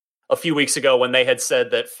this a few weeks ago when they had said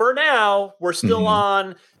that for now we're still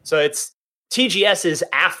on. So it's TGS is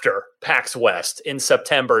after PAX West in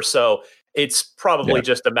September. So it's probably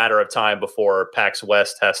just a matter of time before PAX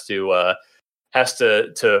West has to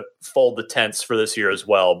fold the tents for this year as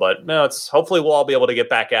well. But no, hopefully we'll all be able to get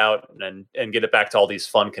back out and get it back to all these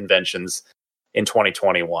fun conventions in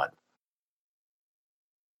 2021.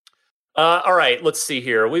 All right, let's see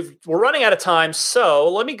here. We're running out of time, so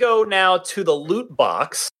let me go now to the loot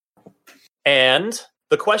box. And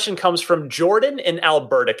the question comes from Jordan in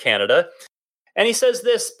Alberta, Canada. And he says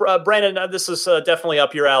this, Brandon, this is definitely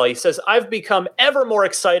up your alley. He says, I've become ever more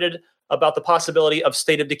excited about the possibility of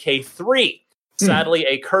State of Decay 3. Sadly,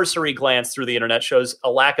 a cursory glance through the internet shows a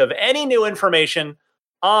lack of any new information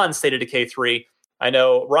on State of Decay 3. I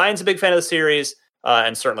know Ryan's a big fan of the series,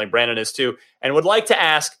 and certainly Brandon is too, and would like to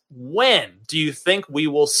ask, when do you think we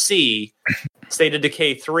will see State of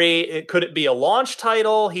Decay 3? Could it be a launch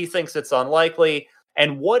title? He thinks it's unlikely.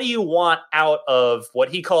 And what do you want out of what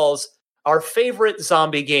he calls our favorite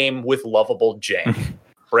zombie game with lovable jank?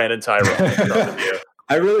 Brandon Tyrone, start with you.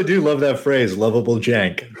 I really do love that phrase, lovable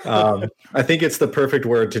jank. I think it's the perfect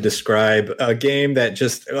word to describe a game that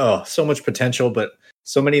just, so much potential, but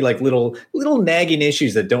so many little nagging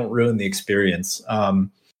issues that don't ruin the experience.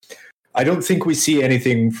 I don't think we see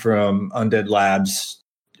anything from Undead Labs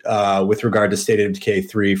with regard to State of Decay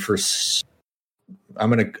 3 for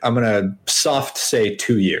I'm gonna soft say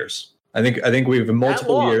 2 years. I think we have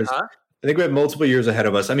multiple years. Huh? I think we have multiple years ahead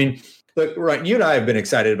of us. I mean, look, right, you and I have been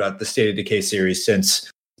excited about the State of Decay series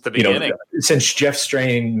since the beginning. Since Jeff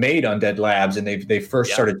Strain made Undead Labs and they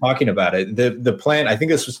first started talking about it. The plan, I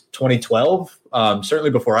think this was 2012,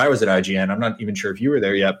 certainly before I was at IGN. I'm not even sure if you were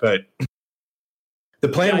there yet, but the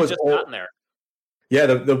plan was just gotten there. Yeah,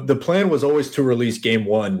 the plan was always to release Game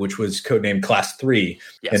 1, which was codenamed Class 3,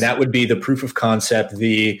 and that would be the proof of concept.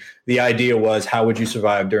 The idea was, how would you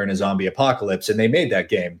survive during a zombie apocalypse? And they made that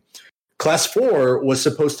game. Class 4 was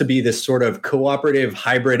supposed to be this sort of cooperative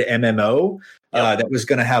hybrid MMO that was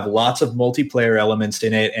going to have lots of multiplayer elements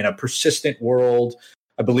in it and a persistent world.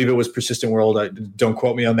 I believe it was persistent world. Don't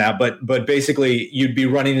quote me on that, but basically you'd be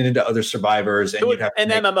running into other survivors, and you'd have to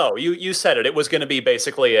MMO. You said it. It was going to be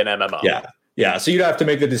basically an MMO. Yeah. So you'd have to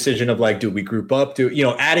make the decision of do we group up?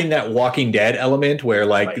 Adding that Walking Dead element where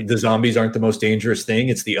the zombies aren't the most dangerous thing;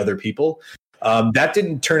 it's the other people. That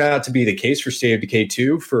didn't turn out to be the case for State of Decay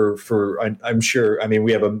 2. I'm sure. I mean,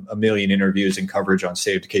 we have a million interviews and coverage on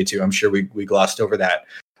State of Decay 2. I'm sure we glossed over that.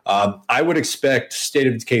 I would expect State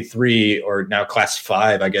of Decay 3, or now Class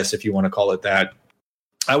 5, I guess, if you want to call it that.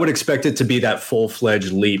 I would expect it to be that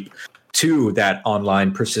full-fledged leap to that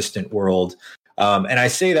online persistent world. And I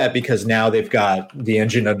say that because now they've got the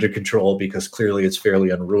engine under control, because clearly it's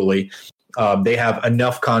fairly unruly. They have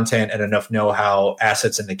enough content and enough know-how,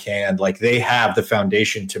 assets in the can. They have the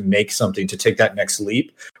foundation to make something, to take that next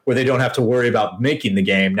leap where they don't have to worry about making the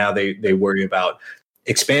game. Now they worry about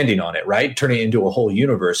expanding on it, right? Turning it into a whole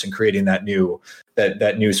universe and creating that new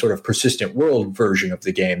sort of persistent world version of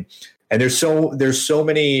the game. And there's so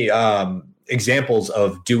many examples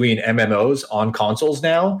of doing MMOs on consoles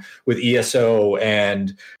now with ESO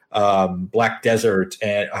and Black Desert,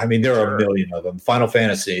 and I mean there are a million of them. Final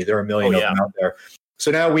Fantasy, there are a million of them out there. So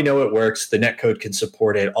now we know it works. The netcode can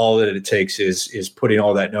support it. All that it takes is putting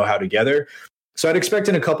all that know-how together. So I'd expect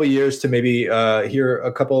in a couple of years to maybe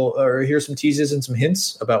hear some teases and some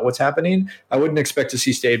hints about what's happening. I wouldn't expect to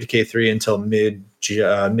see State of Decay 3 until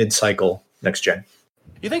mid-cycle next gen.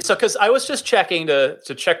 You think so? Because I was just checking to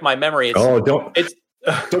check my memory. Don't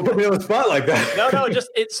put me on the spot like that. No.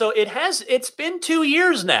 It's been 2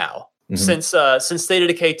 years now since State of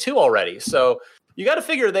Decay 2 already. So you got to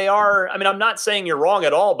figure they are. I mean, I'm not saying you're wrong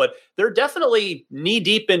at all, but they're definitely knee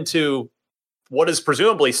deep into what is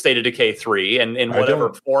presumably State of Decay 3 and in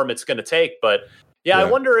whatever form it's going to take. But yeah, I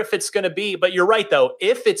wonder if it's going to be. But you're right, though.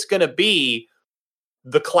 If it's going to be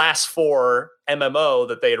the Class 4 MMO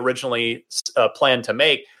that they had originally planned to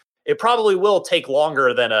make, it probably will take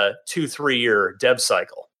longer than a 2-3 year dev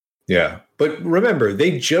cycle. Yeah. But remember,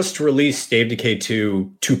 they just released State of Decay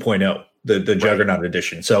 2 2.0, the Juggernaut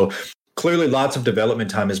edition. So clearly lots of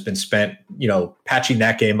development time has been spent, patching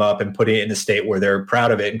that game up and putting it in a state where they're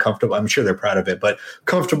proud of it and comfortable. I'm sure they're proud of it, but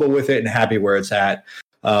comfortable with it and happy where it's at.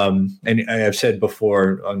 And I've said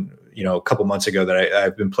before, a couple months ago that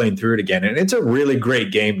I've been playing through it again, and it's a really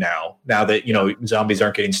great game now that, zombies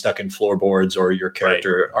aren't getting stuck in floorboards or your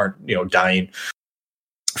character aren't, dying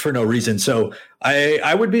for no reason. So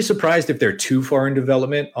I would be surprised if they're too far in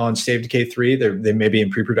development on State of Decay 3. They may be in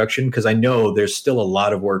pre-production because I know there's still a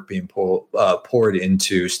lot of work being poured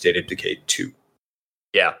into State of Decay 2.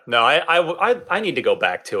 Yeah, no, I need to go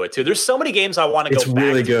back to it too. There's so many games I want to go back to. It's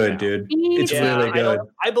really good, dude. It's really good.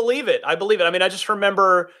 I believe it. I mean, I just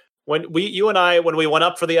remember when we went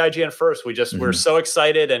up for the IGN first, we were so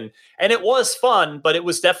excited and it was fun, but it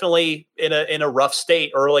was definitely in a rough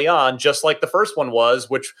state early on, just like the first one was,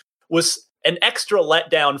 which was an extra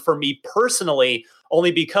letdown for me personally,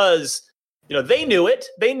 only because, they knew it.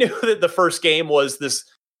 They knew that the first game was this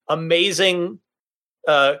amazing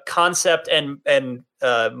concept and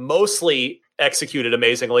mostly executed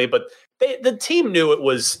amazingly, but the team knew it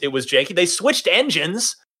was janky. They switched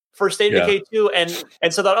engines for State of Decay 2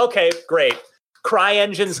 and so thought, okay, great.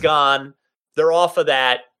 CryEngine's gone. They're off of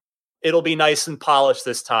that. It'll be nice and polished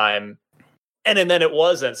this time. And then it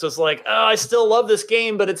wasn't. So it's like, oh, I still love this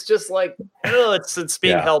game, but it's just like, oh, it's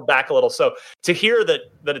being held back a little. So to hear that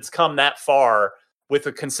it's come that far with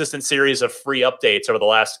a consistent series of free updates over the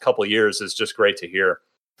last couple of years is just great to hear.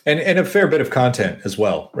 And a fair bit of content as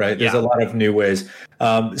well, right? There's a lot of new ways.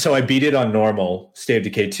 So I beat it on normal, State of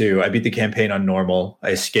Decay 2. I beat the campaign on normal. I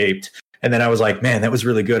escaped. And then I was like, man, that was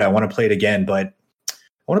really good. I want to play it again, but I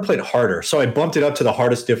want to play it harder. So I bumped it up to the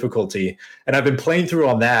hardest difficulty. And I've been playing through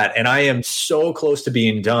on that. And I am so close to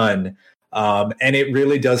being done. And it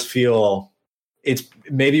really does feel, it's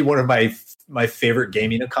maybe one of my favorite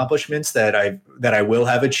gaming accomplishments that I will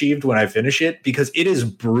have achieved when I finish it, because it is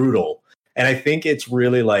brutal. And I think it's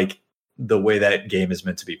really like the way that game is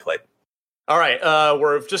meant to be played. All right.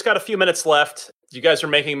 We've just got a few minutes left. You guys are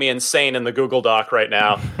making me insane in the Google Doc right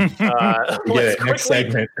now.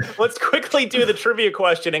 Let's quickly do the trivia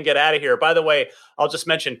question and get out of here. By the way, I'll just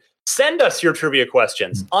mention, send us your trivia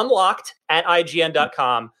questions.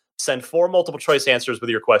 Unlocked@IGN.com. Send 4 multiple choice answers with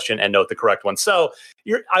your question and note the correct one. So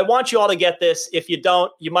I want you all to get this. If you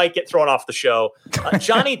don't, you might get thrown off the show.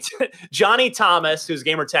 Johnny Thomas, whose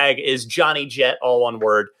gamer tag is Johnny Jet, all one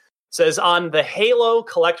word, says, on the Halo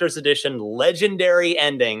Collector's Edition legendary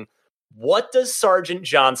ending, what does Sergeant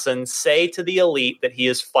Johnson say to the elite that he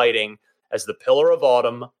is fighting as the Pillar of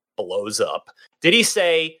Autumn blows up? Did he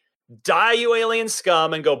say, die, you alien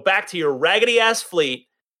scum, and go back to your raggedy-ass fleet?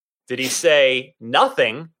 Did he say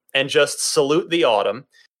nothing and just salute the autumn?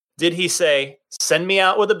 Did he say, send me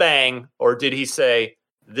out with a bang? Or did he say,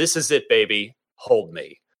 this is it, baby, hold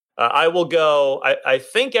me? I will go, I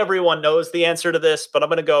think everyone knows the answer to this, but I'm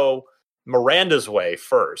going to go Miranda's way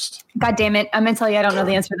first. God damn it. I'm going to tell you, I don't know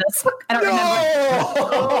the answer to this. I don't remember.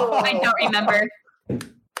 I don't remember.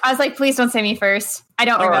 I was like, please don't say me first. I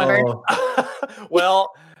don't remember.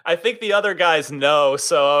 Well, I think the other guys know,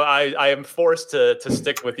 so I am forced to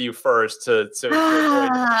stick with you first. See,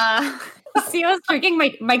 I was drinking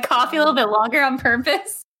my coffee a little bit longer on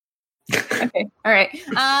purpose. Okay, all right.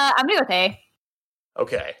 I'm going to go with A.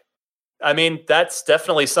 Okay. I mean, that's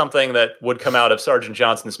definitely something that would come out of Sergeant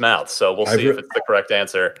Johnson's mouth, so we'll see if it's the correct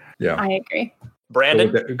answer. Yeah, I agree.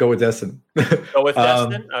 Brandon? Go with Destin. Go with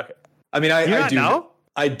Destin? Okay. I mean, I do know?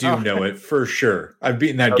 I do know it for sure. I've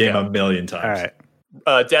beaten that game a million times.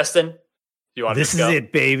 All right. Destin, you want this to go? This is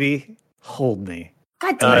it, baby. Hold me.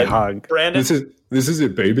 God damn it. Hug. Brandon? This is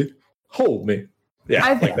it, baby. Hold me. Yeah,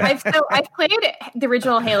 I've played the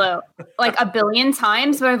original Halo like a billion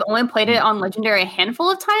times, but I've only played it on Legendary a handful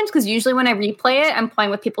of times because usually when I replay it, I'm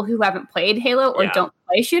playing with people who haven't played Halo or don't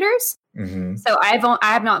play shooters. Mm-hmm. So I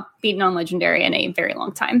have not beaten on Legendary in a very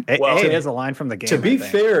long time. Well, it is a line from the game. To be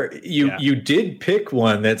fair, you did pick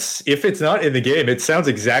one that's, if it's not in the game, it sounds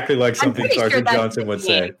exactly like something Sergeant Johnson would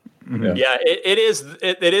say. Mm-hmm. Yeah, it is.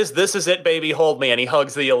 It is. This is it, baby. Hold me, and he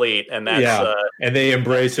hugs the elite, and that's and they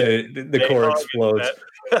embrace it. The core explodes.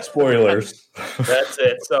 Spoilers. That's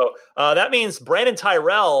it. So that means Brandon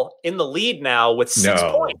Tyrell in the lead now with 6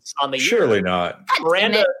 points on the year. Surely not.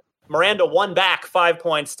 Miranda won back 5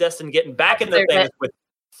 points. Destin getting back in the thing with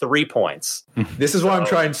 3 points. This is why I'm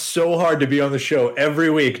trying so hard to be on the show every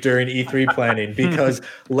week during E3 planning, because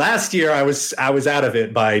last year I was out of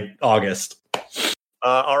it by August.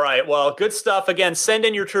 All right. Well, good stuff. Again, send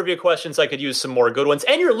in your trivia questions. I could use some more good ones.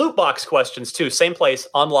 And your loot box questions, too. Same place,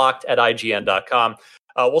 unlocked@ign.com.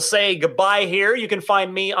 We'll say goodbye here. You can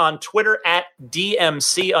find me on Twitter at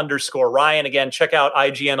DMC_Ryan. Again, check out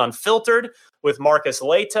IGN Unfiltered with Marcus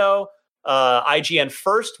Leto. IGN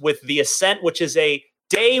First with The Ascent, which is a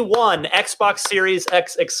day one Xbox Series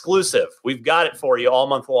X exclusive. We've got it for you all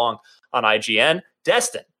month long on IGN.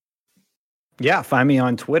 Destin. Yeah, find me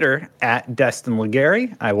on Twitter at Destin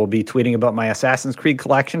Legary. I will be tweeting about my Assassin's Creed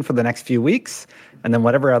collection for the next few weeks, and then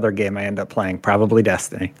whatever other game I end up playing, probably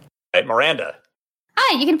Destiny. Hey, Miranda.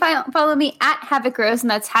 Hi, you can follow me at Havoc Rose,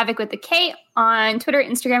 and that's Havoc with a K on Twitter,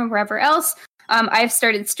 Instagram, and wherever else. I've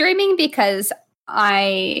started streaming because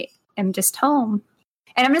I am just home.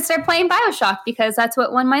 And I'm going to start playing BioShock because that's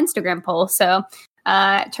what won my Instagram poll. So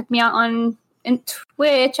check me out on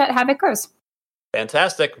Twitch at Havoc Rose.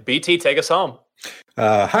 Fantastic. BT, take us home.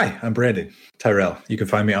 Hi, I'm Brandon Tyrell. You can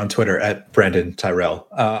find me on Twitter at Brandon Tyrell.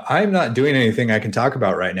 I'm not doing anything I can talk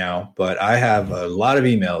about right now, but I have a lot of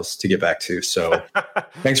emails to get back to. So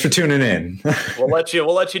thanks for tuning in. We'll let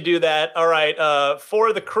you do that. All right.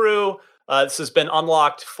 For the crew, this has been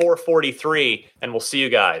Unlocked 443, and we'll see you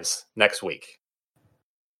guys next week.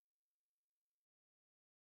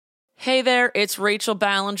 Hey there, it's Rachel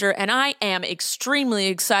Ballinger, and I am extremely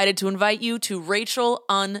excited to invite you to Rachel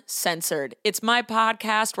Uncensored. It's my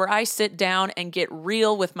podcast where I sit down and get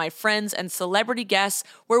real with my friends and celebrity guests,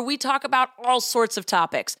 where we talk about all sorts of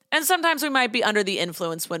topics. And sometimes we might be under the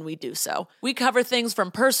influence when we do so. We cover things from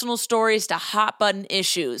personal stories to hot button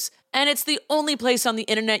issues. And it's the only place on the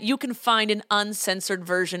internet you can find an uncensored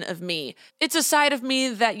version of me. It's a side of me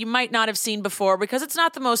that you might not have seen before because it's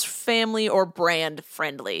not the most family or brand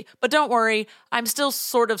friendly. But don't worry, I'm still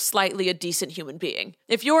sort of slightly a decent human being.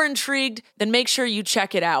 If you're intrigued, then make sure you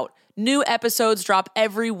check it out. New episodes drop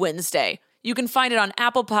every Wednesday. You can find it on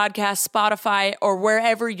Apple Podcasts, Spotify, or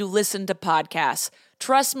wherever you listen to podcasts.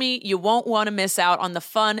 Trust me, you won't want to miss out on the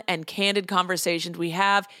fun and candid conversations we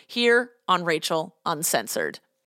have here on Rachel Uncensored.